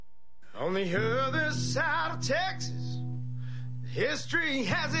On the other side of Texas, history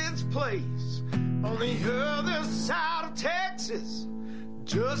has its place. On the other side of Texas,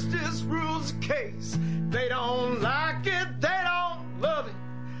 justice rules the case. They don't like it, they don't love it.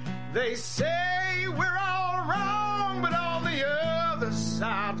 They say we're all wrong, but on the other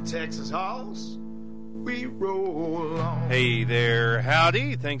side of Texas, Hoss, we roll on. Hey there,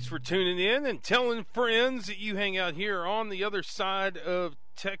 howdy. Thanks for tuning in and telling friends that you hang out here on the other side of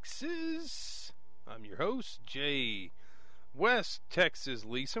Texas. I'm your host, Jay West Texas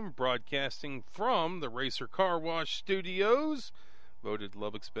Leeson, broadcasting from the Racer Car Wash Studios. Voted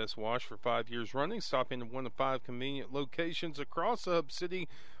Lubbock's best wash for 5 years running, stopping at one of 5 convenient locations across the Hub City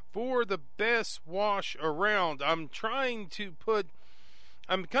for the best wash around. I'm kind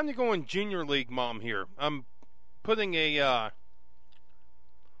of going junior league mom here. I'm putting a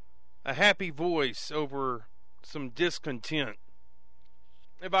happy voice over some discontent.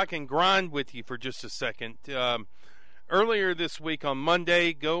 If I can grind with you for just a second. Earlier this week on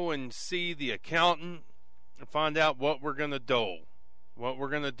Monday, go and see the accountant and find out what we're going to dole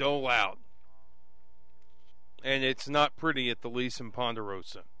out. And it's not pretty at the Leeson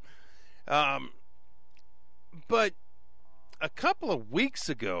Ponderosa. But a couple of weeks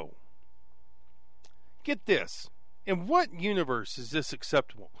ago, get this, in what universe is this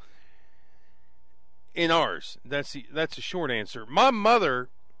acceptable? In ours. That's a short answer. My mother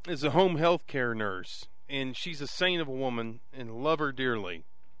is a home health care nurse, and she's a saint of a woman and love her dearly.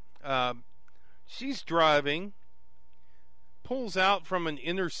 She's driving, pulls out from an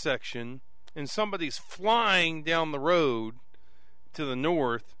intersection, and somebody's flying down the road to the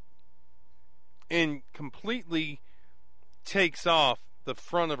north and completely takes off the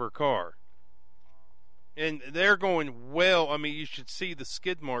front of her car. And they're going well. I mean, you should see the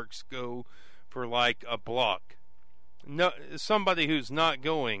skid marks go for like a block. No, somebody who's not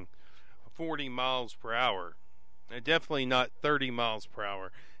going 40 miles per hour, definitely not 30 miles per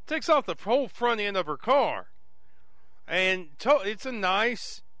hour, takes off the whole front end of her car. And it's a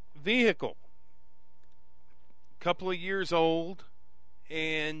nice vehicle, couple of years old,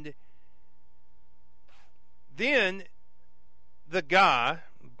 and then the guy,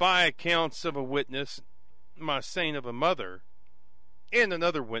 by accounts of a witness, my saint of a mother, and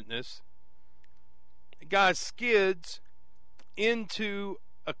another witness, the guy skids into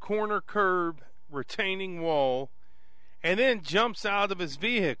a corner curb retaining wall and then jumps out of his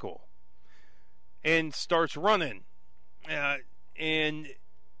vehicle and starts running. And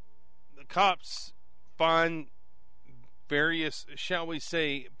the cops find various, shall we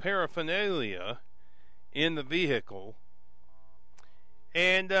say, paraphernalia in the vehicle.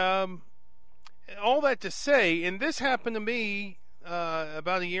 And all that to say, and this happened to me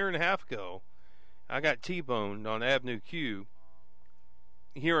about a year and a half ago. I got T-boned on Avenue Q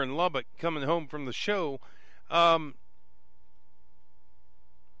here in Lubbock coming home from the show. You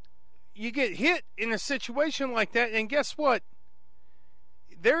get hit in a situation like that, and guess what?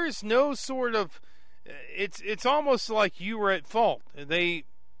 There is no sort of... It's almost like you were at fault. They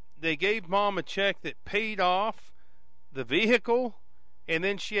gave Mom a check that paid off the vehicle, and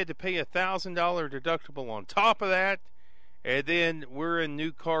then she had to pay $1,000 deductible on top of that, and then we're in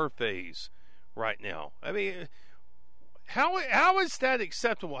new car phase right now. I mean, how is that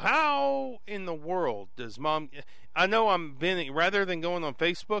acceptable? How in the world does Mom... I know I'm venting. Rather than going on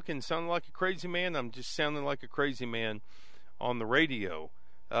Facebook and sounding like a crazy man, I'm just sounding like a crazy man on the radio.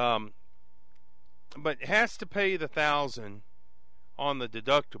 But has to pay the $1,000 on the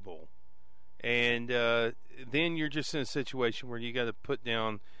deductible. And then you're just in a situation where you got to put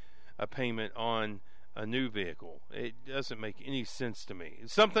down a payment on a new vehicle. It doesn't make any sense to me.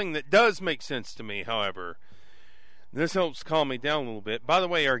 Something that does make sense to me, however, this helps calm me down a little bit. By the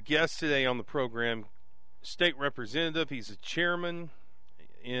way, our guest today on the program, State Representative, he's a chairman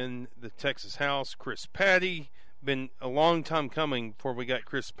in the Texas House, Chris Patty. Been a long time coming before we got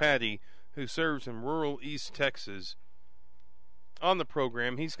Chris Patty, who serves in rural East Texas, on the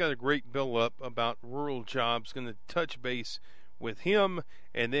program. He's got a great bill up about rural jobs. Going to touch base with him,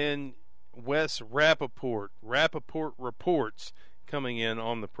 and then Wes Rappaport. Rappaport Reports coming in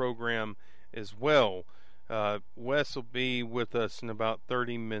on the program as well. Wes will be with us in about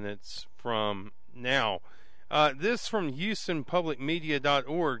 30 minutes from now. This from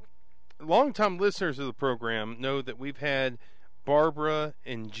HoustonPublicMedia.org. Longtime listeners of the program know that we've had Barbara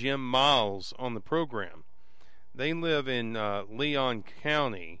and Jim Miles on the program. They live in Leon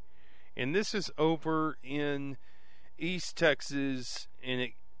County, and this is over in East Texas, and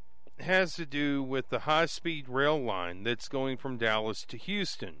it has to do with the high-speed rail line that's going from Dallas to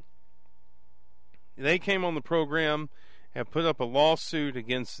Houston. They came on the program have put up a lawsuit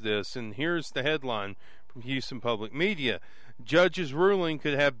against this, and here's the headline from Houston Public Media. Judge's ruling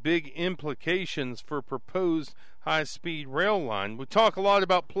could have big implications for proposed high-speed rail line. We talk a lot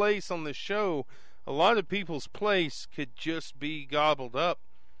about place on the show. A lot of people's place could just be gobbled up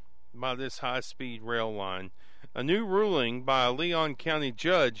by this high-speed rail line. A new ruling by a Leon County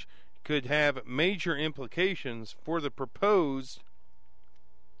judge could have major implications for the proposed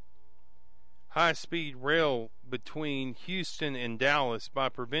high-speed rail between Houston and Dallas by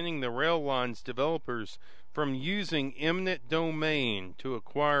preventing the rail line's developers from using eminent domain to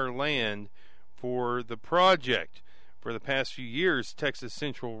acquire land for the project. For the past few years, Texas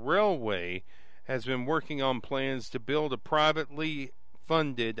Central Railway has been working on plans to build a privately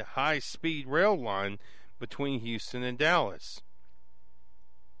funded high-speed rail line between Houston and Dallas.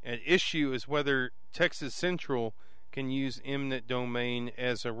 At issue is whether Texas Central can use eminent domain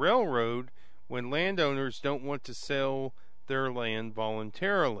as a railroad when landowners don't want to sell their land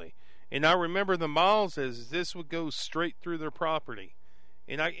voluntarily. And I remember the Miles as this would go straight through their property.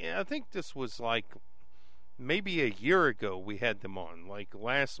 And I think this was like maybe a year ago we had them on, like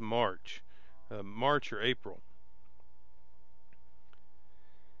last March or April.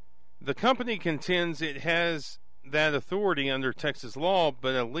 The company contends it has that authority under Texas law,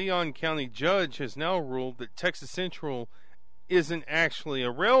 but a Leon County judge has now ruled that Texas Central isn't actually a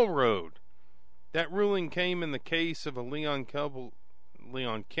railroad. That ruling came in the case of a Leon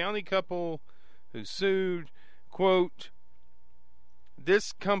County couple who sued. Quote,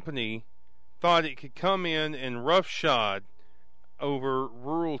 this company thought it could come in and roughshod over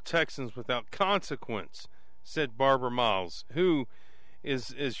rural Texans without consequence, said Barbara Miles, who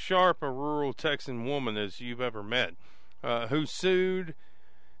is as sharp a rural Texan woman as you've ever met, who sued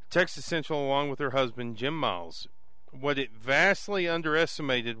Texas Central along with her husband, Jim Miles. What it vastly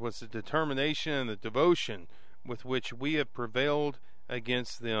underestimated was the determination and the devotion with which we have prevailed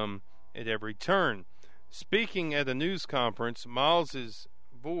against them at every turn. Speaking at a news conference, Miles's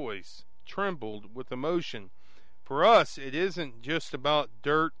voice trembled with emotion. For us, it isn't just about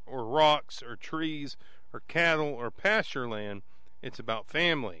dirt or rocks or trees or cattle or pasture land. It's about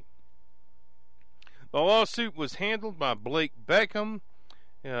family. The lawsuit was handled by Blake Beckham,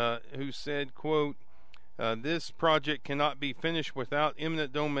 who said, quote, this project cannot be finished without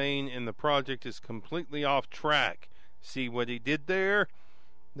eminent domain, and the project is completely off track. See what he did there?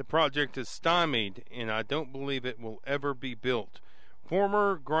 The project is stymied, and I don't believe it will ever be built.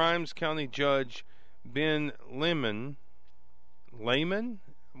 Former Grimes County Judge Ben Lehman,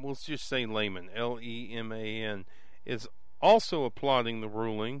 we'll just say Lehman, Leman, is also applauding the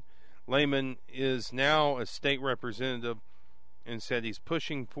ruling. Lehman is now a state representative and said he's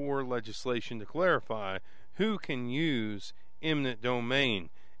pushing for legislation to clarify who can use eminent domain.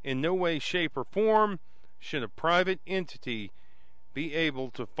 In no way, shape, or form should a private entity be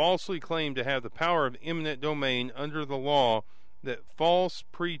able to falsely claim to have the power of eminent domain under the law. That false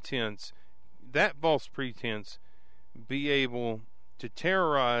pretense be able to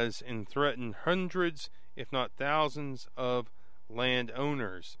terrorize and threaten hundreds, if not thousands, of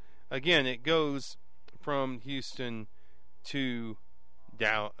landowners. Again, it goes from Houston to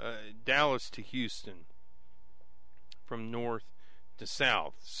Dallas to Houston, from north to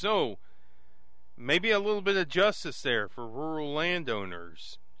south. So maybe a little bit of justice there for rural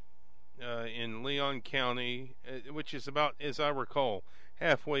landowners in Leon County, which is about, as I recall,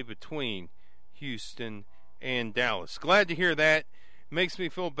 halfway between Houston and Dallas. Glad to hear that. Makes me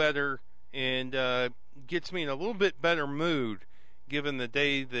feel better and gets me in a little bit better mood given the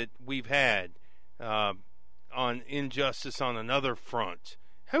day that we've had on injustice on another front.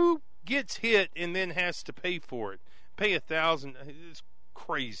 Who gets hit and then has to pay for it? Pay $1,000. It's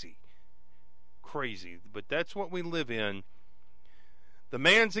crazy. But that's what we live in. The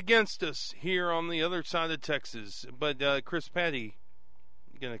man's against us here on the other side of Texas. But Chris Patty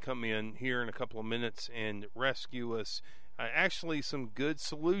going to come in here in a couple of minutes and rescue us. Actually, some good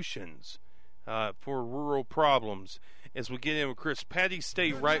solutions for rural problems. As we get in with Chris Patty,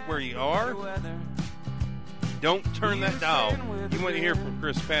 stay right where you are. Don't turn that dial. You want to hear from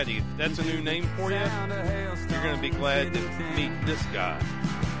Chris Patty. If that's a new name for you, you're going to be glad to meet this guy.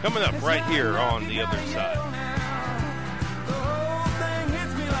 Coming up right here on the other side.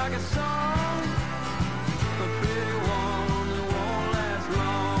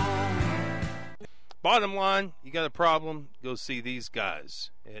 Bottom line, you got a problem, go see these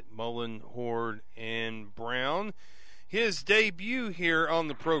guys at Mullen, Horde, and Brown. His debut here on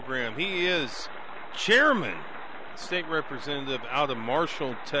the program, he is chairman, state representative out of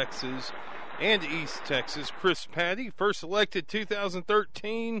Marshall, Texas, and East Texas, Chris Patty, first elected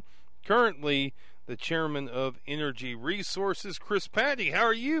 2013, currently the the chairman of Energy Resources. Chris Patty, how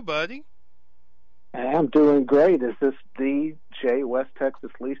are you, buddy? I'm doing great. Is this DJ West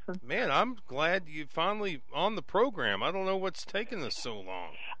Texas Leeson? Man, I'm glad you're finally on the program. I don't know what's taking us so long.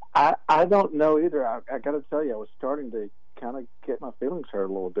 I don't know either. I got to tell you, I was starting to kind of get my feelings hurt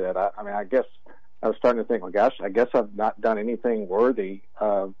a little bit. I guess I was starting to think, well, gosh, I guess I've not done anything worthy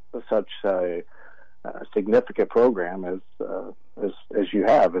of such a significant program as you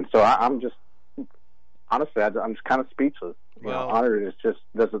have. And so I'm just, honestly, I'm just kind of speechless. Honored, it just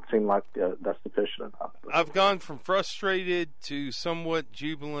doesn't seem like that's sufficient enough. I've gone from frustrated to somewhat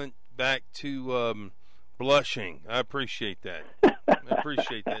jubilant back to blushing. I appreciate that.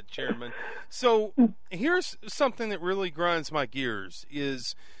 Chairman. So here's something that really grinds my gears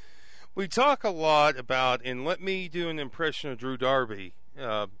is we talk a lot about, and let me do an impression of Drew Darby,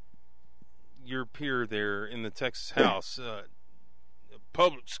 your peer there in the Texas House.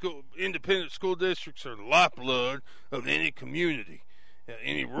 Public school, independent school districts are the lifeblood of any community,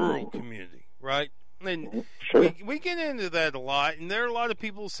 any rural community, right? And sure. we get into that a lot, and there are a lot of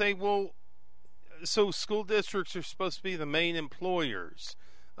people who say, well, so school districts are supposed to be the main employers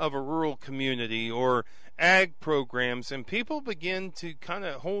of a rural community or ag programs, and people begin to kind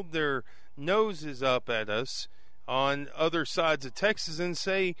of hold their noses up at us on other sides of Texas and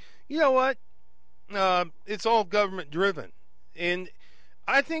say, you know what, it's all government driven. And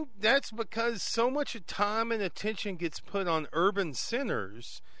I think that's because so much time and attention gets put on urban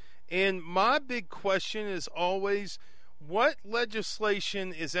centers. And my big question is always, what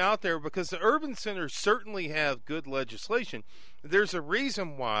legislation is out there? Because the urban centers certainly have good legislation. There's a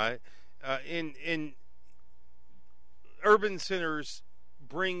reason why in urban centers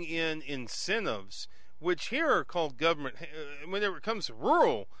bring in incentives, which here are called government. Whenever it comes to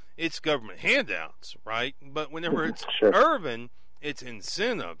rural, it's government handouts, right? But whenever it's sure. urban, it's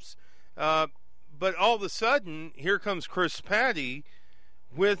incentives. But all of a sudden, here comes Chris Patty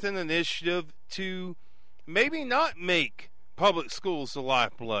with an initiative to maybe not make public schools the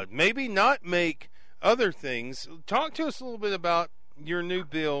lifeblood, maybe not make other things. Talk to us a little bit about your new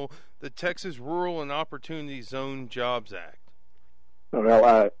bill, the Texas Rural and Opportunity Zone Jobs Act.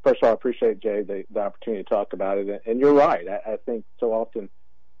 Well, first of all, I appreciate, Jay, the opportunity to talk about it. And you're right. I think so often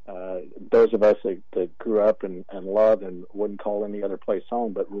those of us that grew up and loved and wouldn't call any other place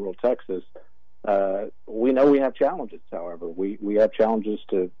home but rural Texas, we know we have challenges, however. We have challenges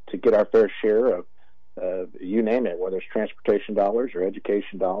to get our fair share of, you name it, whether it's transportation dollars or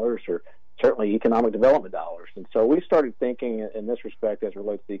education dollars or certainly economic development dollars. And so we started thinking in this respect as it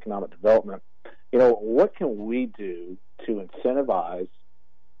relates to economic development, what can we do to incentivize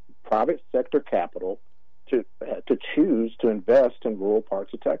private sector capital to choose to invest in rural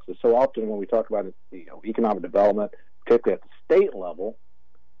parts of Texas? So often when we talk about economic development, particularly at the state level,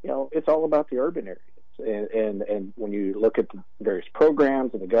 it's all about the urban areas. And when you look at the various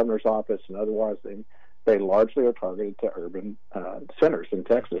programs in the governor's office and otherwise, they largely are targeted to urban centers in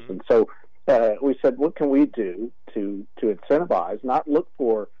Texas. Mm-hmm. And so we said, what can we do to incentivize, not look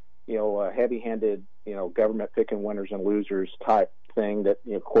for a heavy-handed government picking winners and losers type thing that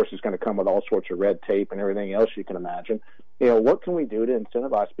of course is going to come with all sorts of red tape and everything else you can imagine. What can we do to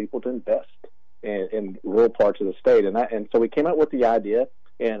incentivize people to invest in rural parts of the state? And so we came up with the idea.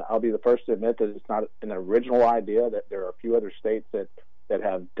 And I'll be the first to admit that it's not an original idea, that there are a few other states that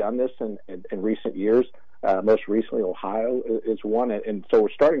have done this in recent years. Most recently, Ohio is one. And so we're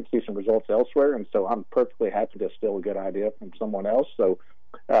starting to see some results elsewhere. And so I'm perfectly happy to steal a good idea from someone else. So,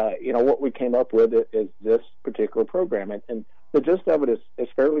 what we came up with is this particular program. And the gist of it is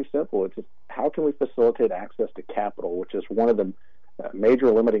fairly simple. It's just, how can we facilitate access to capital, which is one of the major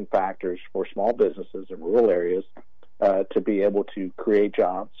limiting factors for small businesses in rural areas, to be able to create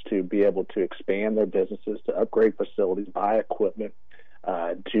jobs, to be able to expand their businesses, to upgrade facilities, buy equipment,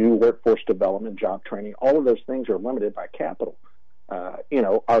 do workforce development, job training. All of those things are limited by capital.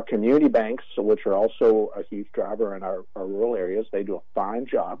 Our community banks, which are also a huge driver in our rural areas, they do a fine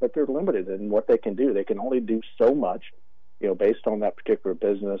job, but they're limited in what they can do. They can only do so much, based on that particular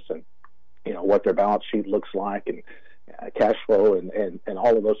business and, what their balance sheet looks like and cash flow and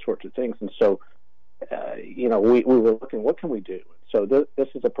all of those sorts of things. And so, we were looking, what can we do? So this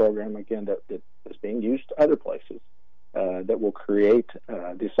is a program, again, that is being used other places that will create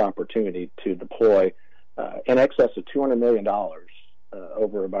this opportunity to deploy in excess of $200 million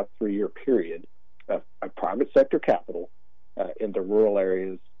over about a 3-year period of private sector capital into rural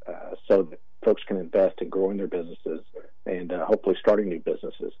areas so that folks can invest in growing their businesses and hopefully starting new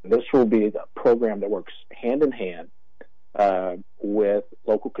businesses. And this will be a program that works hand in hand with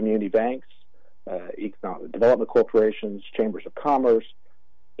local community banks, economic development corporations, chambers of commerce,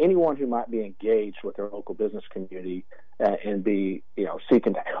 anyone who might be engaged with their local business community and be,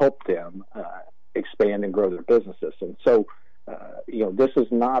 seeking to help them expand and grow their businesses. And so, this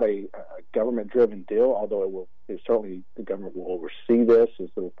is not a government-driven deal, although certainly the government will oversee this, as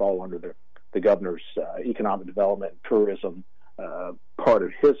it will fall under the governor's economic development and tourism part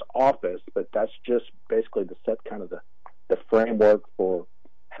of his office. But that's just basically to set kind of the framework for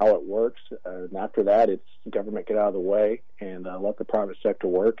how it works. And after that, it's government get out of the way and let the private sector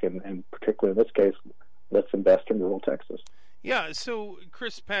work, and particularly in this case, let's invest in rural Texas. Yeah, so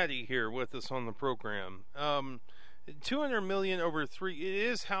Chris Patty here with us on the program. $200 million over 3. It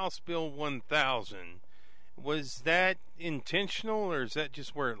is House Bill 1000. Was that intentional, or is that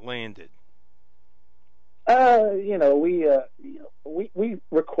just where it landed? We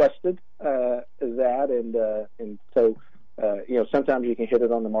requested that, and so sometimes you can hit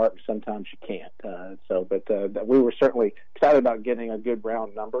it on the mark, sometimes you can't. But we were certainly excited about getting a good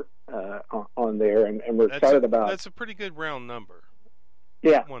round number on there, and we're excited about. That's a pretty good round number.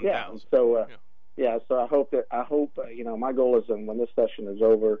 Yeah, 1,000. yeah. So. Yeah, so I hope my goal is, when this session is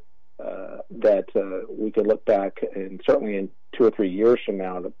over, that we can look back, and certainly in 2 or 3 years from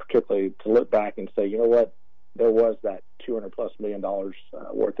now, particularly to look back and say, you know what, there was that $200+ million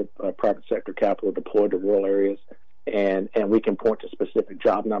worth of private sector capital deployed to rural areas, and we can point to specific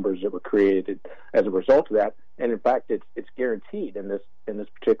job numbers that were created as a result of that. And in fact, it's guaranteed in this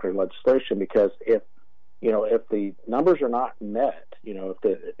particular legislation, because if the numbers are not met,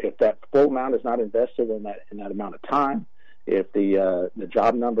 if that full amount is not invested in that amount of time, if the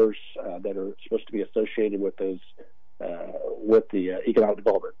job numbers that are supposed to be associated with those with the economic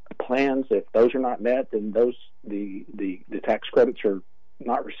development plans, if those are not met, then the tax credits are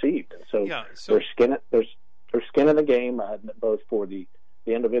not received. So there's skin in the game, both for the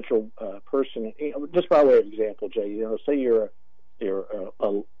individual person. Just by way of example, Jay, say you're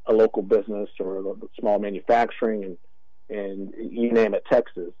a local business or a small manufacturing, and you name it,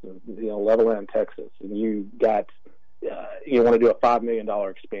 Texas, Levelland, Texas, and you want to do a $5 million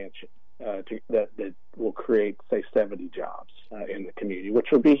expansion that will create, say, 70 jobs in the community, which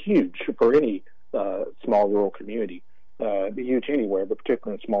would be huge for any small rural community. It'd be huge anywhere, but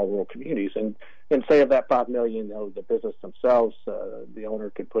particularly in small rural communities. And say of that $5 million, the business themselves, the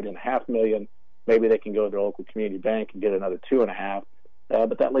owner could put in $500,000. Maybe they can go to their local community bank and get another $2.5 million,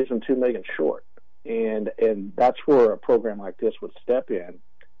 but that leaves them $2 million short. And that's where a program like this would step in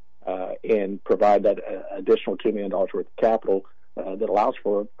and provide that additional $2 million worth of capital that allows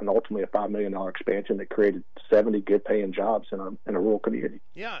for ultimately a $5 million expansion that created 70 good-paying jobs in a rural community.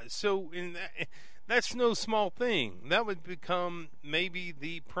 Yeah, so that's no small thing. That would become maybe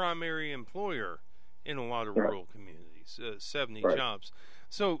the primary employer in a lot of rural communities, 70 jobs.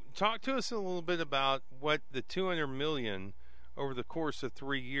 So talk to us a little bit about what the $200 million over the course of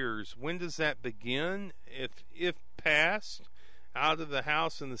 3 years, when does that begin? If passed out of the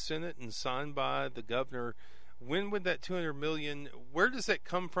House and the Senate and signed by the governor, when would that $200 million, where does that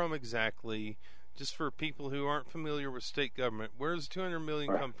come from exactly? Just for people who aren't familiar with state government, where does $200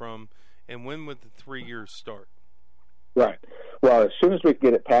 million come from, and when would the 3 years start? Right. Well, as soon as we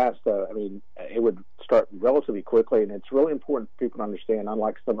get it passed, it would start relatively quickly, and it's really important for people to understand,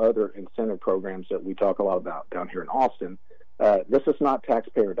 unlike some other incentive programs that we talk a lot about down here in Austin, this is not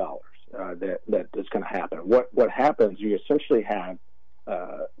taxpayer dollars that is going to happen. What happens, you essentially have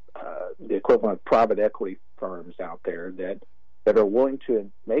the equivalent of private equity firms out there that are willing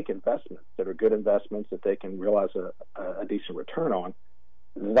to make investments, that are good investments that they can realize a decent return on.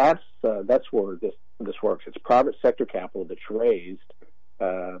 That's where this works. It's private sector capital that's raised.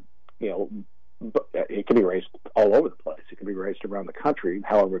 It can be raised all over the place. It can be raised around the country.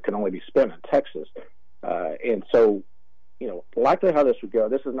 However, it can only be spent in Texas. And so, likely how this would go,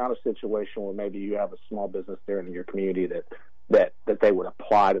 this is not a situation where maybe you have a small business there in your community that they would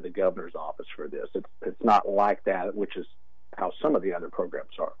apply to the governor's office for this. It's not like that, which is how some of the other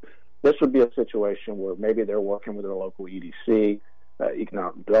programs are. This would be a situation where maybe they're working with their local EDC,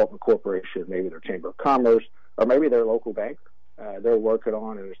 Economic Development Corporation, maybe their Chamber of Commerce, or maybe their local banker. They're working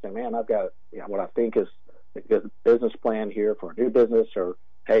on and they're saying, man, I've got what I think is a good business plan here for a new business, or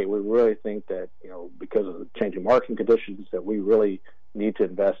hey, we really think that, because of the changing marketing conditions, that we really need to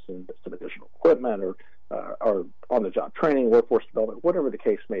invest in some additional equipment or on-the-job training, workforce development, whatever the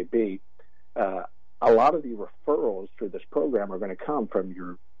case may be. A lot of the referrals through this program are going to come from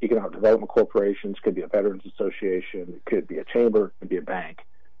your economic development corporations. Could be a veterans association, it could be a chamber, it could be a bank,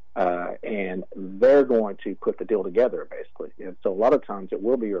 and they're going to put the deal together, basically. And so a lot of times it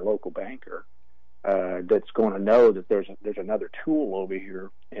will be your local banker that's going to know that there's another tool over here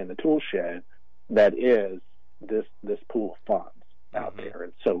in the tool shed that is this pool of funds. out there.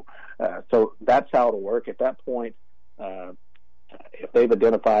 And so that's how it'll work. At that point, if they've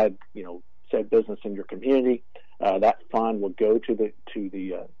identified, said business in your community, that fund will go to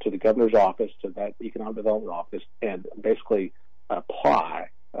the governor's office, to that economic development office, and basically apply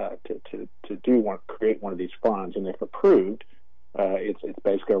to create one of these funds. And if approved, it's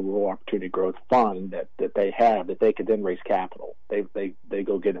basically a rural opportunity growth fund that they have, that they could then raise capital. They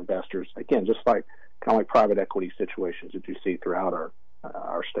go get investors, again, just like kind of like private equity situations that you see throughout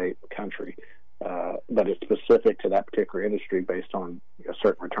our state and country. But it's specific to that particular industry based on a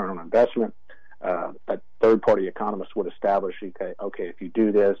certain return on investment. A third-party economist would establish, okay, if you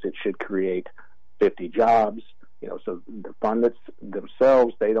do this, it should create 50 jobs. So the fund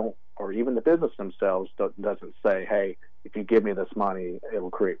themselves, they don't, or even the business themselves doesn't say, hey, if you give me this money, it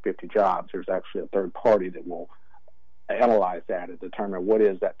will create 50 jobs. There's actually a third party that will analyze that and determine what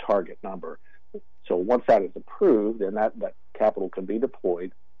is that target number. So once that is approved, then that capital can be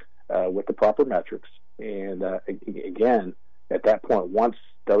deployed with the proper metrics. And again, at that point, once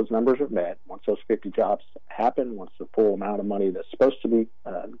those numbers are met, once those 50 jobs happen, once the full amount of money that's supposed to be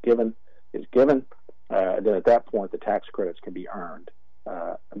given is given, then at that point the tax credits can be earned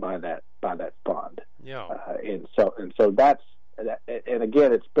by that fund. Yeah. And so that's, and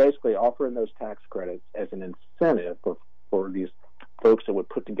again, it's basically offering those tax credits as an incentive for these folks that would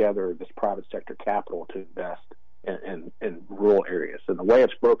put together this private sector capital to invest in rural areas. And the way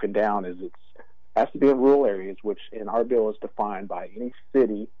it's broken down is it has to be in rural areas, which in our bill is defined by any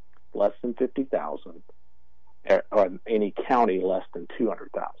city less than 50,000 or any county less than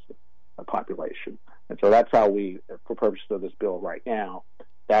 200,000 population. And so that's how we, for purposes of this bill right now,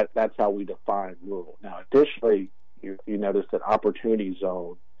 that's how we define rural. Now, additionally, you notice that opportunity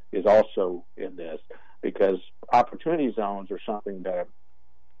zone is also in this, because opportunity zones are something that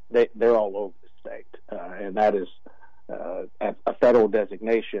they're all over the state, and that is a federal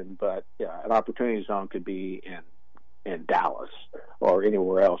designation, but an opportunity zone could be in Dallas or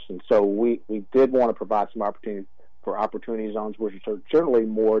anywhere else. And so we did want to provide some opportunity for opportunity zones, which are generally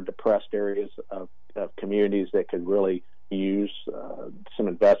more depressed areas of communities that could really use some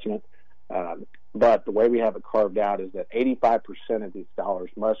investment. But the way we have it carved out is that 85% of these dollars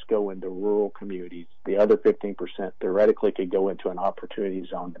must go into rural communities. The other 15% theoretically could go into an opportunity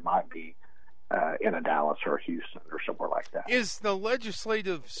zone that might be in a Dallas or Houston or somewhere like that. Is the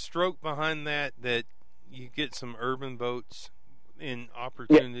legislative stroke behind that you get some urban votes in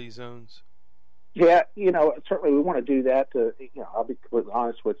opportunity zones? Yeah, certainly we want to do that. I'll be completely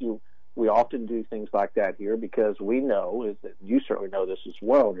honest with you. We often do things like that here because we know, is that you certainly know this as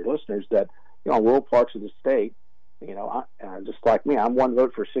well, your listeners, that rural parts of the state, just like me, I'm one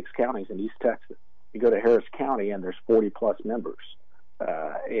vote for 6 counties in East Texas. You go to Harris County and there's 40 plus members,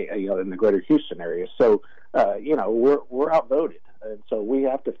 in the greater Houston area. So, we're outvoted. And so we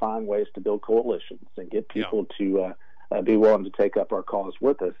have to find ways to build coalitions and get people to be willing to take up our cause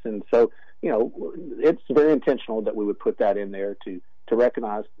with us. And so, it's very intentional that we would put that in there to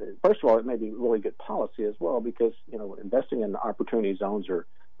recognize that, first of all, it may be really good policy as well, because, investing in opportunity zones or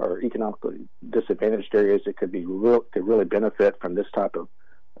economically disadvantaged areas that could really benefit from this type of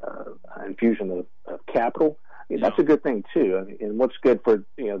infusion of capital. That's a good thing too. I mean, and what's good for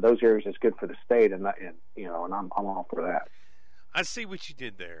those areas is good for the state, and I'm all for that. I see what you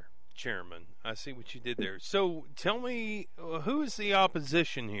did there, Chairman. I see what you did there. So tell me, who is the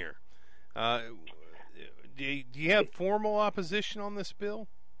opposition here? Do you have formal opposition on this bill?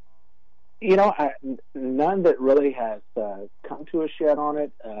 None that really has come to us yet on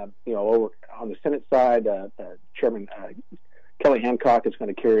it. Over on the Senate side, Chairman Kelly Hancock is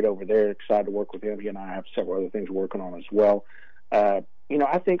going to carry it over there. Excited to work with him. He and I have several other things we're working on as well. I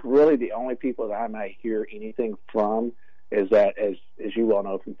think really the only people that I might hear anything from is that, as you well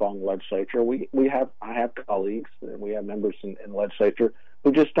know from following the legislature, I have colleagues and we have members in the legislature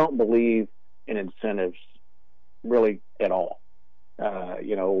who just don't believe in incentives really at all.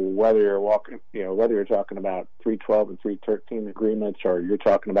 Whether you're talking about 312 and 313 agreements, or you're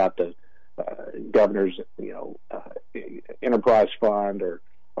talking about the governor's enterprise fund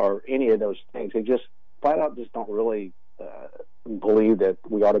or any of those things, they just flat out just don't really believe that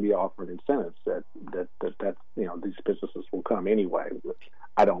we ought to be offering incentives that these businesses will come anyway.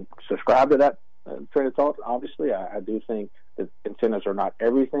 I don't subscribe to that train of thought. Obviously, I do think that incentives are not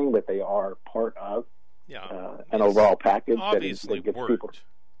everything, but they are part of an overall package that gets people.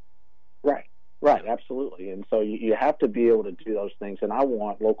 Right, absolutely. And so you have to be able to do those things. And I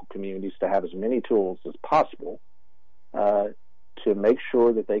want local communities to have as many tools as possible to make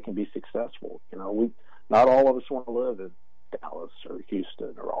sure that they can be successful. Not all of us want to live in Dallas or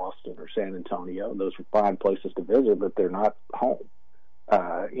Houston or Austin or San Antonio. Those are fine places to visit, but they're not home.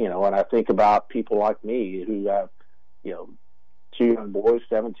 And I think about people like me who have, two young boys,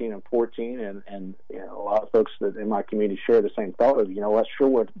 17 and 14, and a lot of folks that in my community share the same thought of, I sure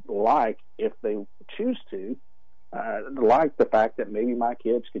would like, if they choose to, like the fact that maybe my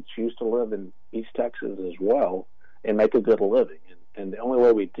kids could choose to live in East Texas as well and make a good living. And the only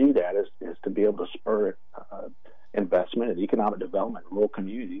way we do that is to be able to spur investment and economic development in rural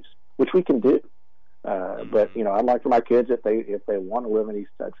communities, which we can do. But I'd like for my kids, if they want to live in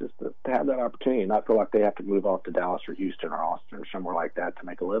East Texas, to have that opportunity and not feel like they have to move off to Dallas or Houston or Austin or somewhere like that to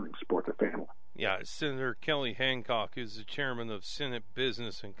make a living, support their family. Yeah, Senator Kelly Hancock is the chairman of Senate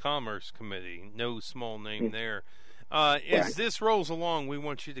Business and Commerce Committee. No small name there. As this rolls along, we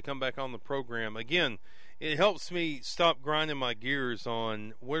want you to come back on the program. Again, it helps me stop grinding my gears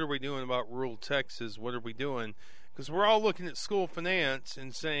on what are we doing about rural Texas, what are we doing? Because we're all looking at school finance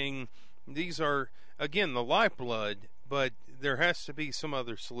and saying these are, again, the lifeblood, but there has to be some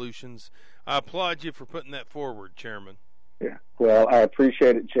other solutions. I applaud you for putting that forward, Chairman. Yeah, well, I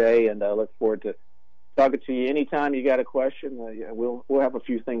appreciate it, Jay, and I look forward to talking to you anytime you got a question. We'll have a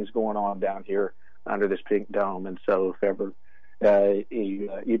few things going on down here under this pink dome, and so if ever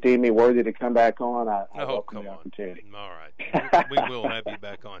you deem me worthy to come back on, I welcome the opportunity. All right. We will have you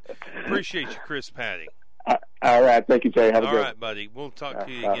back on. Appreciate you, Chris Patty. All right. Thank you, Jay. Have a good one. All right, buddy. We'll talk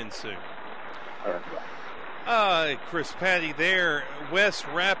to you again soon. All right. Chris Patty there. Wes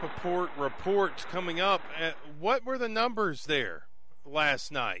Rappaport reports coming up. What were the numbers there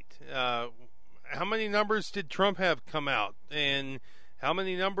last night? How many numbers did Trump have come out? And how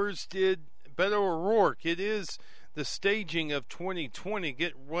many numbers did Beto O'Rourke? It is the staging of 2020.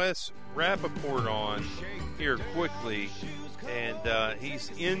 Get Wes Rappaport on here quickly. And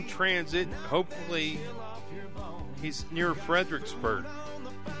he's in transit. Hopefully, he's near Fredericksburg.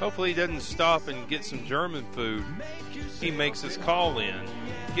 Hopefully he doesn't stop and get some German food. He makes his call in.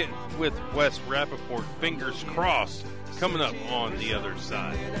 Get with Wes Rappaport. Fingers crossed. Coming up on the other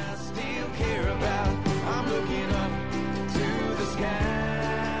side. I'm looking up to the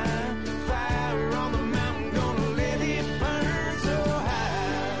sky. Fire on the mountain, gonna let it burn so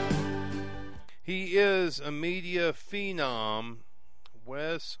high. He is a media phenom.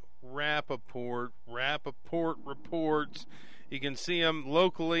 Wes Rappaport. Rappaport reports. You can see him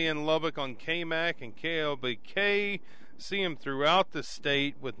locally in Lubbock on KMAC and KLBK. See him throughout the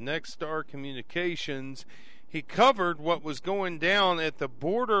state with Nexstar Communications. He covered what was going down at the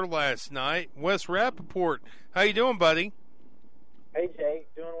border last night. Wes Rappaport, how you doing, buddy? Hey, Jay.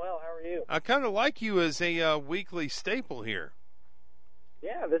 Doing well. How are you? I kind of like you as a weekly staple here.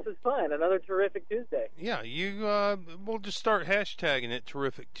 Yeah, this is fun. Another Terrific Tuesday. Yeah, we'll just start hashtagging it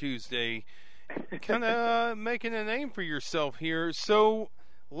Terrific Tuesday. Kind of making a name for yourself here. So,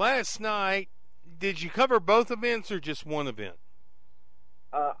 last night, did you cover both events or just one event?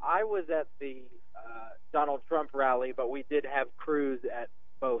 I was at the Donald Trump rally, but we did have crews at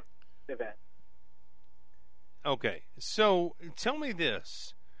both events. Okay, so tell me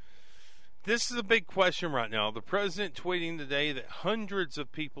this. This is a big question right now. The president tweeting today that hundreds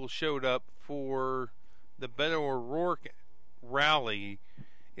of people showed up for the Beto O'Rourke rally.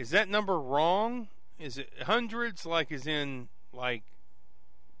 Is that number wrong? Is it hundreds, like as in like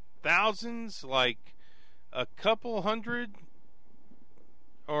thousands, like a couple hundred?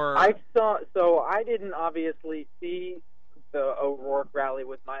 Or I saw. So I didn't obviously see the O'Rourke rally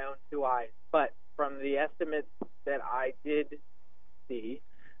with my own two eyes, but from the estimates that I did see,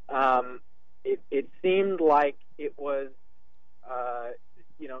 it seemed like it was,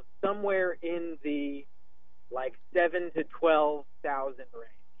 somewhere in the like 7,000 to 12,000 range.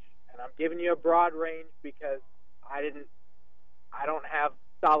 And I'm giving you a broad range because I don't have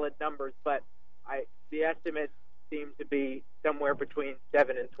solid numbers, but the estimates seem to be somewhere between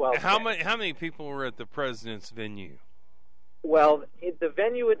 7 and 12. How many people were at the president's venue? Well, the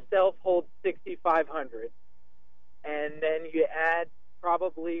venue itself holds 6,500, and then you add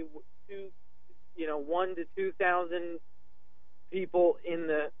probably 1,000 to 2,000 people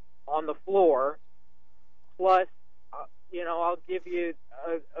on the floor, plus I'll give you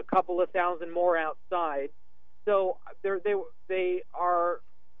a couple of thousand more outside. So they are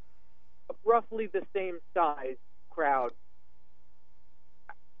roughly the same size crowd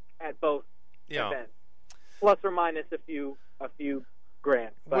at both events, plus or minus a few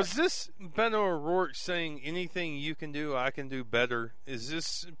grand. But was this Beto O'Rourke saying anything you can do, I can do better? Is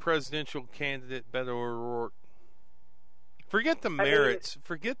this presidential candidate Beto O'Rourke? Forget the merits,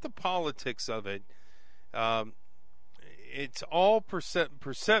 forget the politics of it. It's all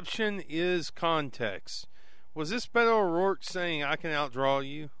perception is context. Was this Beto O'Rourke saying I can outdraw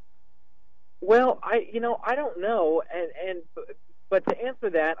you? Well, I don't know, and But to answer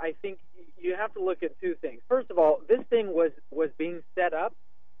that, I think you have to look at two things. First of all, this thing was being set up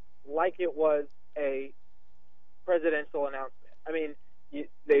like it was a presidential announcement. I mean,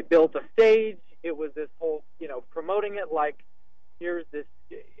 they built a stage. It was this whole, promoting it like here's this,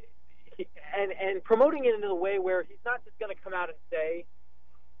 and promoting it in a way where he's not just going to come out and say,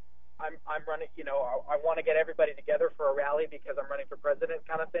 I'm running, I want to get everybody together for a rally because I'm running for president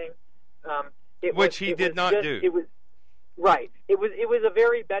kind of thing. Which he did not do. It was right. It was a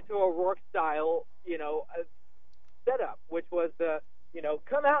very Beto O'Rourke style, setup, which was the,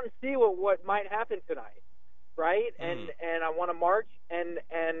 come out and see what might happen tonight, right? And I want to march, and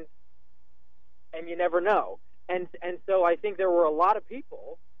you never know. And so I think there were a lot of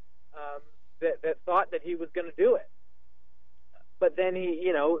people that thought that he was going to do it. But then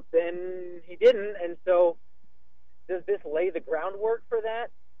he didn't, and so does this lay the groundwork for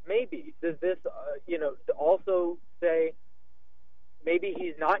that? Maybe. Does this, also say maybe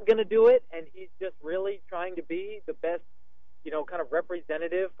he's not going to do it, and he's just really trying to be the best, kind of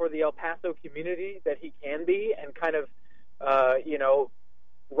representative for the El Paso community that he can be, and kind of,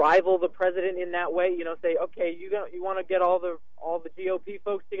 rival the president in that way? Say, okay, you want to get all the GOP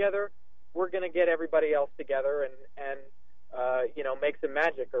folks together? We're going to get everybody else together, and make some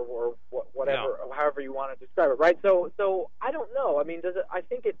magic or whatever, however you want to describe it, right? So I don't know. I mean, I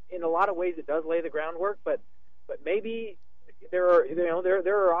think it, in a lot of ways, it does lay the groundwork, but maybe there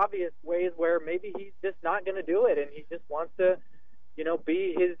are obvious ways where maybe he's just not going to do it, and he just wants to,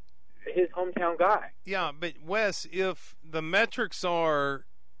 be his hometown guy. Yeah, but Wes, if the metrics are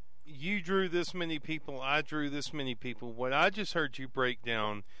you drew this many people, I drew this many people, what I just heard you break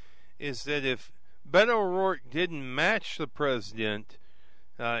down is that if Beto O'Rourke didn't match the president,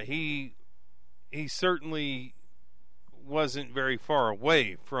 he certainly wasn't very far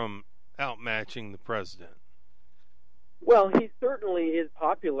away from outmatching the president. Well, he certainly is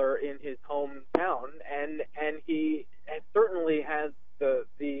popular in his hometown, and he certainly has the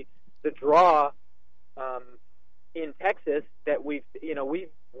draw in Texas that we've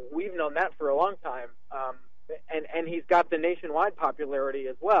known that for a long time, and he's got the nationwide popularity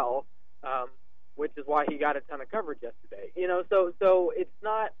as well. Which is why he got a ton of coverage yesterday. So it's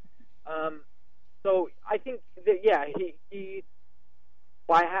not. So I think that he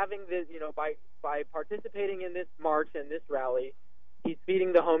by having this, by participating in this march and this rally, he's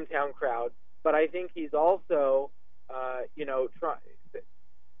feeding the hometown crowd. But I think he's also,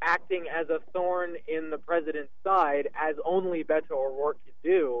 acting as a thorn in the president's side, as only Beto O'Rourke could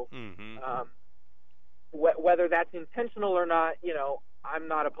do. Mm-hmm. Whether that's intentional or not, I'm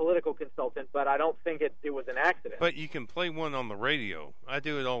not a political consultant, but I don't think it was an accident. But you can play one on the radio. I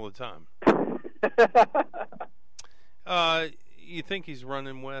do it all the time. You think he's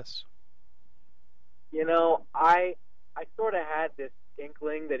running, Wes? I sort of had this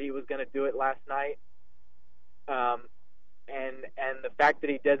inkling that he was going to do it last night, and the fact that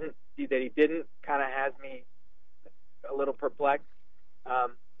he didn't kind of has me a little perplexed.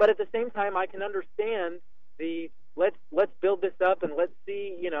 But at the same time, I can understand the let's build this up and let's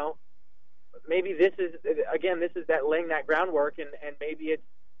see, maybe this is that laying that groundwork, and maybe it's,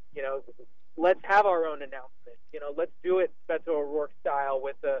 let's have our own announcement. Let's do it Beto O'Rourke style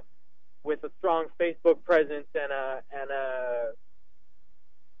with a strong Facebook presence and a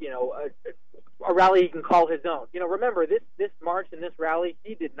rally he can call his own. Remember this march and this rally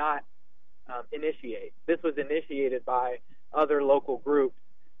he did not initiate. This was initiated by other local groups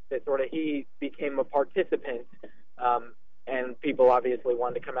that sort of he became a participant, and people obviously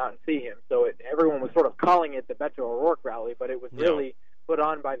wanted to come out and see him. So everyone was sort of calling it the Beto O'Rourke rally, but it was really put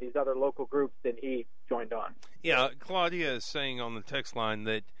on by these other local groups that he joined on. Yeah, Claudia is saying on the text line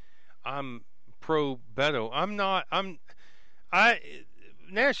that I'm pro Beto. I'm not.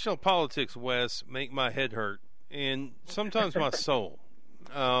 National politics, Wes, make my head hurt, and sometimes my soul,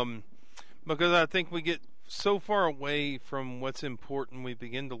 because I think we get so far away from what's important. We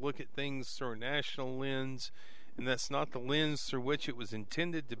begin to look at things through a national lens, and that's not the lens through which it was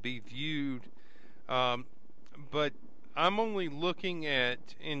intended to be viewed. But I'm only looking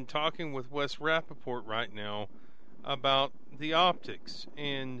at and talking with Wes Rappaport right now about the optics,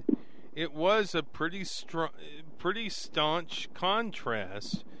 and it was a pretty staunch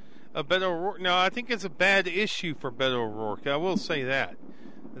contrast of Beto O'Rourke. Now, I think it's a bad issue for Beto O'Rourke. I will say that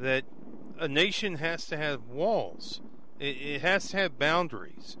a nation has to have walls. It has to have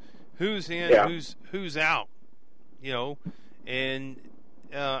boundaries. Who's in, who's out, and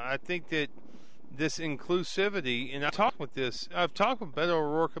I think that this inclusivity, and I've talked with Beto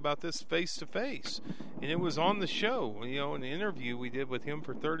O'Rourke about this face to face, and it was on the show, an interview we did with him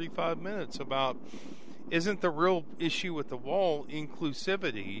for 35 minutes about isn't the real issue with the wall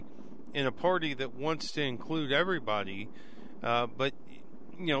inclusivity in a party that wants to include everybody? But,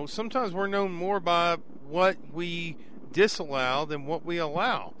 sometimes we're known more by what we disallow than what we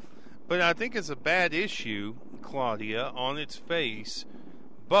allow. But I think it's a bad issue, Claudia, on its face.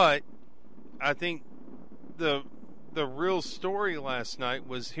 But I think the real story last night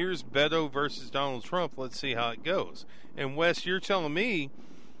was, here's Beto versus Donald Trump. Let's see how it goes. And Wes, you're telling me,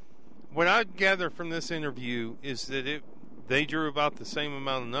 what I gather from this interview is that they drew about the same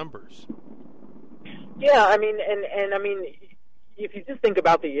amount of numbers. Yeah, I mean, and I mean, if you just think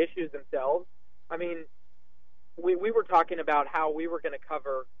about the issues themselves, I mean, we were talking about how we were going to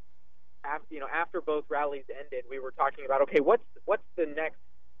cover, after both rallies ended, we were talking about, okay, what's the next,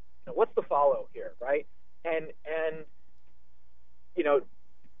 what's the follow here, right? And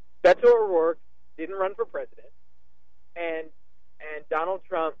Beto O'Rourke didn't run for president, and Donald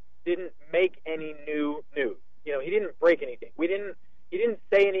Trump didn't make any new news. He didn't break anything. He didn't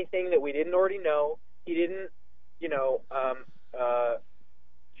say anything that we didn't already know. He didn't,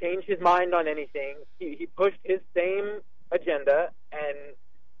 change his mind on anything. He pushed his same agenda, and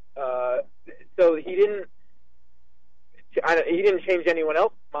so he didn't change anyone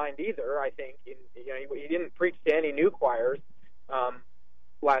else's mind either. I think he didn't preach to any new choirs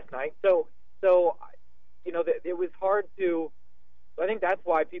last night. So it was hard to. I think that's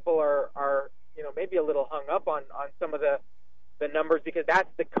why people are maybe a little hung up on some of the numbers, because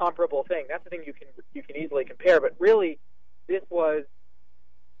that's the comparable thing. That's the thing you can easily compare. But really, this was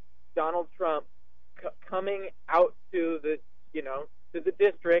Donald Trump coming out to the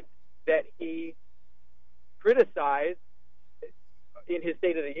district that he criticized in his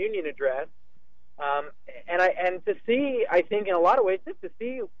State of the Union address, and to see, I think in a lot of ways, just to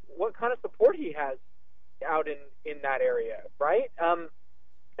see what kind of support he has out in that area, right? And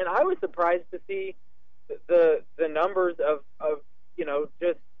I was surprised to see the numbers of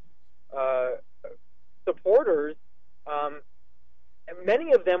just supporters.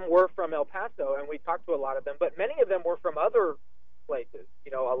 Many of them were from El Paso, and we talked to a lot of them, but many of them were from other places.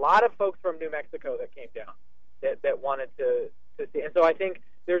 A lot of folks from New Mexico that came down that wanted to see. And so I think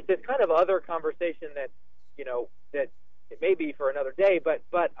there's this kind of other conversation that that it may be for another day, but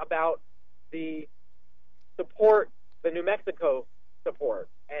about the support, the New Mexico support.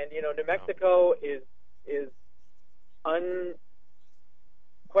 And New Mexico is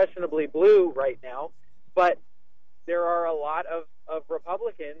unquestionably blue right now, but there are a lot of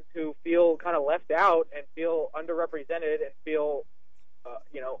Republicans who feel kind of left out and feel underrepresented and feel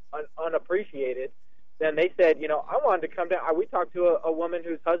unappreciated. Then they said, I wanted to come down. We talked to a woman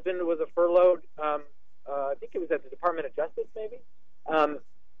whose husband was a furloughed, I think it was at the Department of Justice, maybe,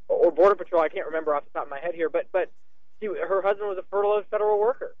 or Border Patrol. I can't remember off the top of my head here, but her husband was a furloughed federal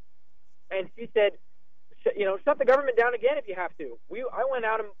worker, and she said, shut the government down again if you have to. I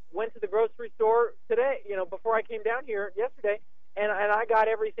went to the grocery store today, before I came down here yesterday, and I got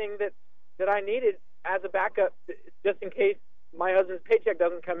everything that I needed as a backup, just in case my husband's paycheck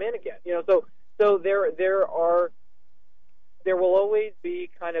doesn't come in again. So there will always be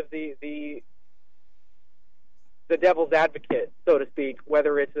kind of the devil's advocate, so to speak,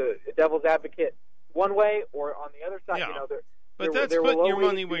 whether it's a devil's advocate one way or on the other side. Yeah. But that's putting your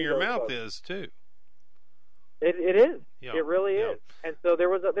money where your mouth is too. It is. Yeah. It really is. And so there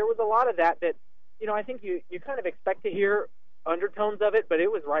was a lot of that I think you kind of expect to hear undertones of it, but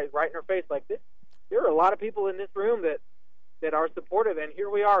it was right in her face like this. There are a lot of people in this room that are supportive, and here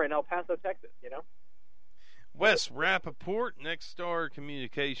we are in El Paso, Texas. Wes Rappaport, Nexstar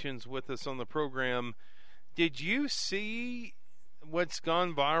Communications, with us on the program. Did you see what's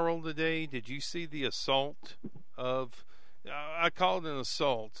gone viral today? Did you see the assault of? I call it an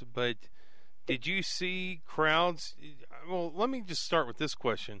assault, but did you see crowds? Well, let me just start with this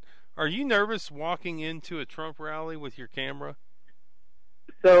question. Are you nervous walking into a Trump rally with your camera?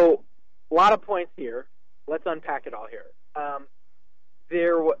 So, a lot of points here. Let's unpack it all here.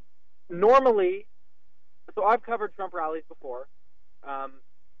 Normally, so I've covered Trump rallies before,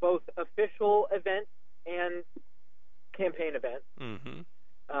 both official events and campaign events,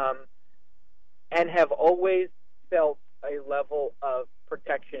 and have always felt a level of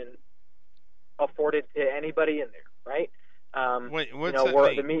protection afforded to anybody in there, right? What's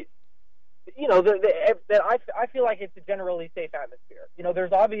that mean? I feel like it's a generally safe atmosphere.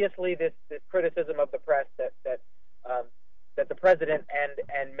 There's obviously this criticism of the press that the president and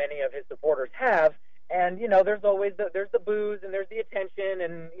many of his supporters have, and there's always there's the booze and there's the attention,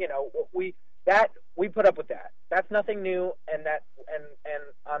 and we put up with that. That's nothing new, and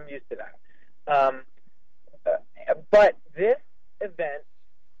I'm used to that. But this event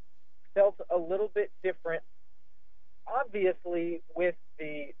felt a little bit different. Obviously, with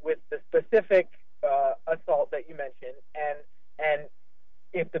the specific assault that you mentioned, and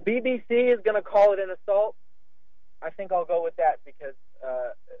if the BBC is going to call it an assault, I think I'll go with that because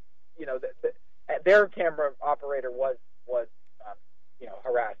their camera operator was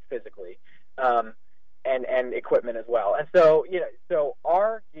harassed physically, and equipment as well. And so so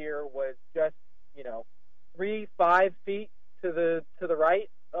our gear was just 3-5 feet to the right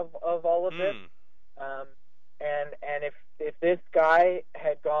of all of this. And if this guy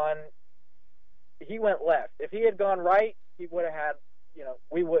had gone, he went left. If he had gone right, he would have had, it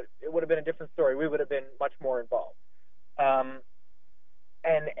would have been a different story. We would have been much more involved.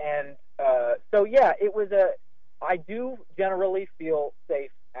 So yeah, it was I do generally feel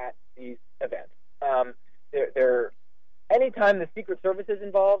safe at these events. Anytime the Secret Service is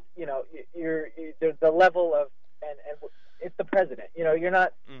involved, there's the level of, and it's the president. They're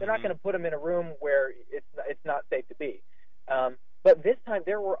not going to put him in a room where it's not safe to be. But this time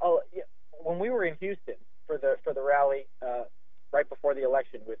there were when we were in Houston for the rally right before the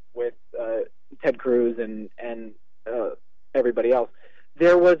election with Ted Cruz and everybody else,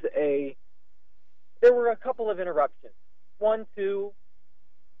 there were a couple of interruptions. 1, 2,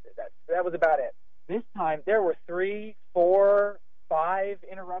 that was about it. This time there were 3, 4, 5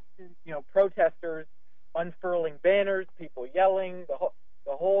 interruptions. Protesters unfurling banners, people yelling, the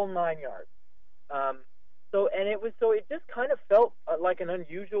whole 9 yards. It just kind of felt like an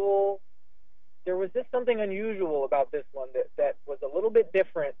unusual. There was just something unusual about this one that was a little bit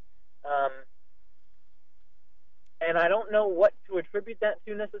different, and I don't know what to attribute that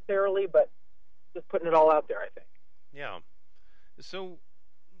to necessarily, but just putting it all out there, I think. Yeah. So,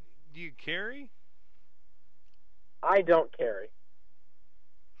 do you carry? I don't carry.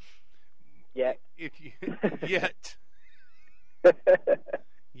 Yet. Yet. But,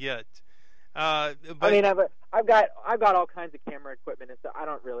 I mean, I've got all kinds of camera equipment, and so I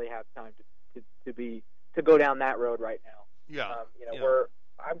don't really have time to go down that road right now. Yeah.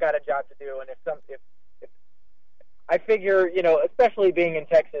 I've got a job to do, and if I figure, especially being in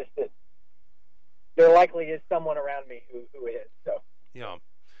Texas, that there likely is someone around me who is. So. Yeah.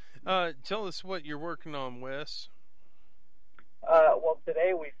 Tell us what you're working on, Wes. Well,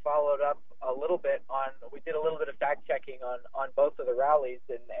 today we followed up a little bit we did a little bit of fact checking on both of the rallies,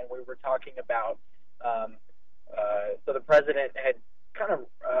 and we were talking about, so the president had kind of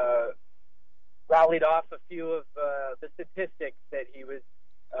rallied off a few of the statistics that he was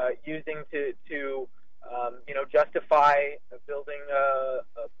using to justify building a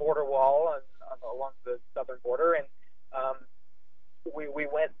border wall along the southern border, and we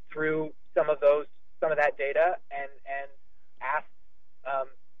went through some of that data and asked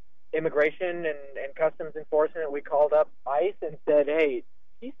immigration and customs enforcement. We called up ICE and said, "Hey,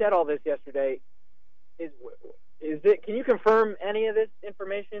 he said all this yesterday. Is it? Can you confirm any of this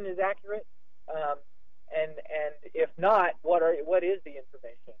information is accurate? And if not, what is the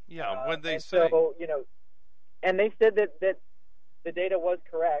information?" Yeah, what they say. So and they said that the data was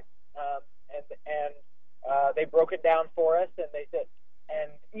correct, and they broke it down for us, and they said,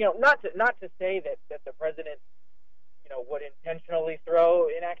 and not to say that the president would intentionally throw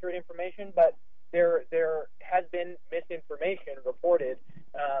inaccurate information, but there has been misinformation reported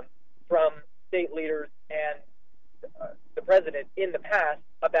from state leaders and the president in the past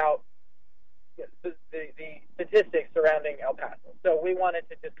about the statistics surrounding El Paso. So we wanted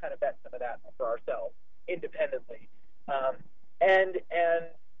to just kind of vet some of that for ourselves independently, and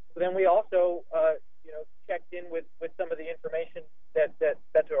then we also checked in with some of the information that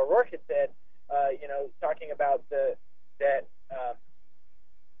Beto O'Rourke had said, talking about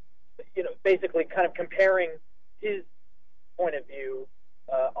basically kind of comparing his point of view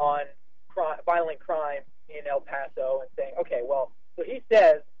on violent crime in El Paso and saying, okay, well, so he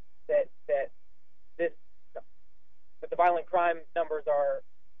says that the violent crime numbers are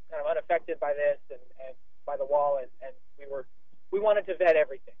kind of unaffected by this and by the wall, and we wanted to vet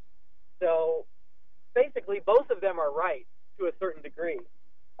everything. So basically, both of them are right to a certain degree,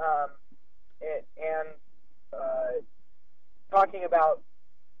 and talking about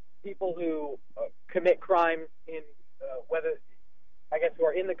people who commit crimes in who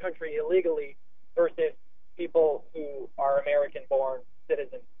are in the country illegally versus people who are American-born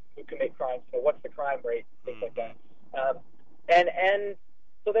citizens who commit crimes. So what's the crime rate, things like that. And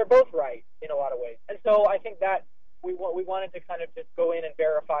so they're both right in a lot of ways. And so I think that we wanted to kind of just go in and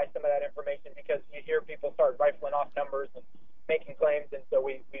verify some of that information, because you hear people start rifling off numbers and making claims. And so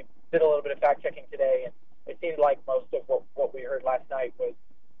we did a little bit of fact-checking today, and it seemed like most of what we heard last night was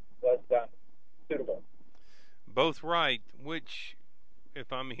suitable. Both right, which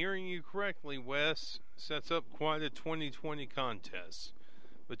if I'm hearing you correctly, Wes, sets up quite a 2020 contest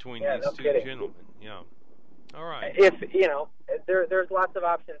between these two gentlemen. Yeah. All right. If there's lots of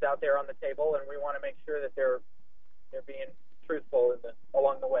options out there on the table, and we want to make sure that they're being truthful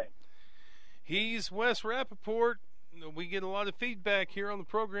along the way. He's Wes Rappaport. We get a lot of feedback here on the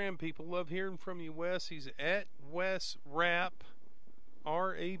program. People love hearing from you, Wes. He's at Wes Rapp,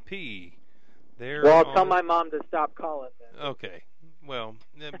 R-A-P. Well, I'll tell my mom to stop calling then. Okay. Well,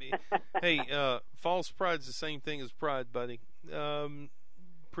 hey, false pride's the same thing as pride, buddy.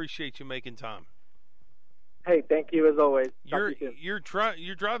 Appreciate you making time. Hey, thank you as always. You're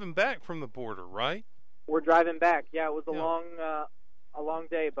driving back from the border, right? We're driving back. Yeah, it was a long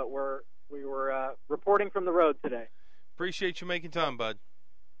day, but we were reporting from the road today. Appreciate you making time, bud.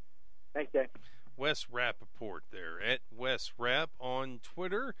 Thanks, Jay. Wes Rappaport there at Wes Rapp on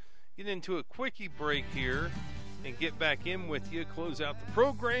Twitter. Get into a quickie break here and get back in with you. Close out the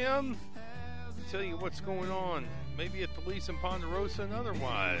program. Tell you what's going on, maybe at Felice and Ponderosa and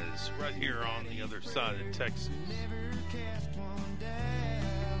otherwise, right here on the other side of Texas.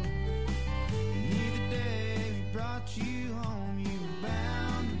 Brought you home, you were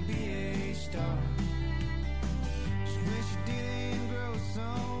bound to be a star. Just wish you didn't grow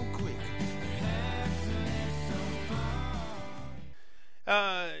so quick.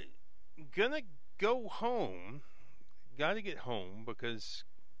 Gonna go home. Gotta get home because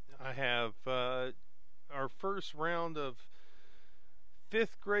I have our first round of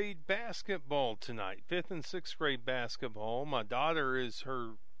 5th grade basketball tonight. 5th and 6th grade basketball. My daughter is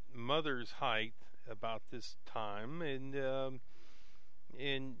her mother's height about this time, and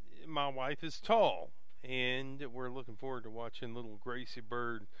my wife is tall, and we're looking forward to watching little Gracie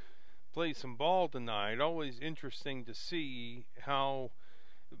Bird play some ball tonight. Always interesting to see how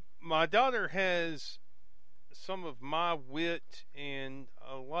my daughter has some of my wit and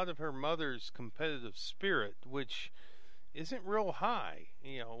a lot of her mother's competitive spirit, which isn't real high.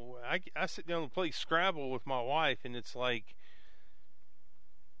 I sit down and play Scrabble with my wife, and it's like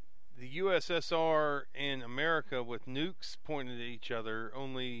the USSR and America with nukes pointed at each other,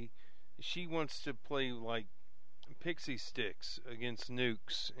 only she wants to play like pixie sticks against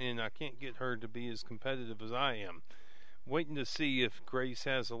nukes, and I can't get her to be as competitive as I am. Waiting to see if Grace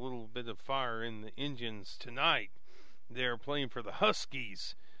has a little bit of fire in the engines tonight. They're playing for the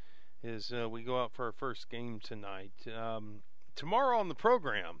Huskies as we go out for our first game tonight. Tomorrow on the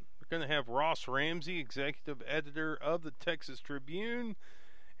program, we're going to have Ross Ramsey, executive editor of the Texas Tribune.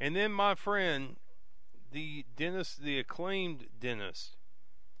 And then my friend, the dentist, the acclaimed dentist,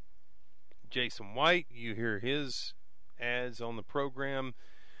 Jason White. You hear his ads on the program.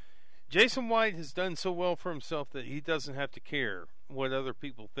 Jason White has done so well for himself that he doesn't have to care what other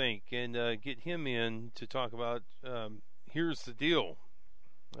people think. And get him in to talk about here's the deal.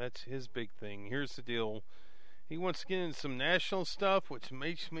 That's his big thing. Here's the deal. He wants to get into some national stuff, which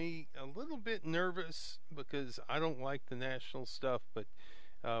makes me a little bit nervous because I don't like the national stuff, but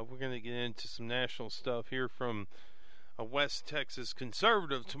we're going to get into some national stuff here from a West Texas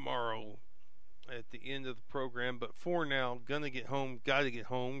conservative tomorrow at the end of the program. But for now, gonna get home, gotta get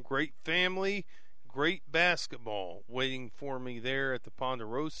home. Great family, great basketball waiting for me there at the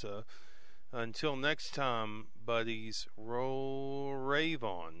Ponderosa. Until next time, buddies, rave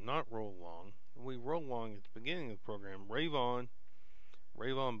on, not roll long. We roll long at the beginning of the program. Rave on,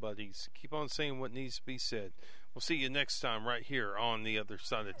 buddies. Keep on saying what needs to be said. We'll see you next time right here on the other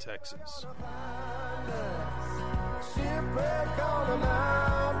side of Texas. Shipwreck on a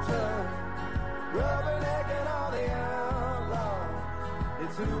mountain, rubbernecking all the outlaws.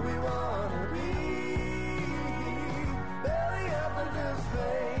 It's who we want to be. Belly up and just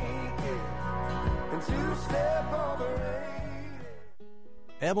fake it, and two-step over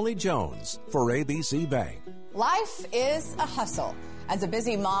 80. Emily Jones for ABC Bank. Life is a hustle. As a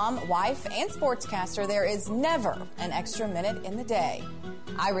busy mom, wife, and sportscaster, there is never an extra minute in the day.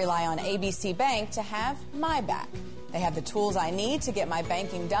 I rely on ABC Bank to have my back. They have the tools I need to get my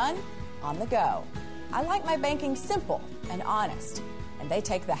banking done on the go. I like my banking simple and honest, and they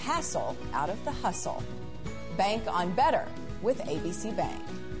take the hassle out of the hustle. Bank on better with ABC Bank.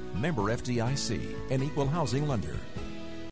 Member FDIC, an equal housing lender.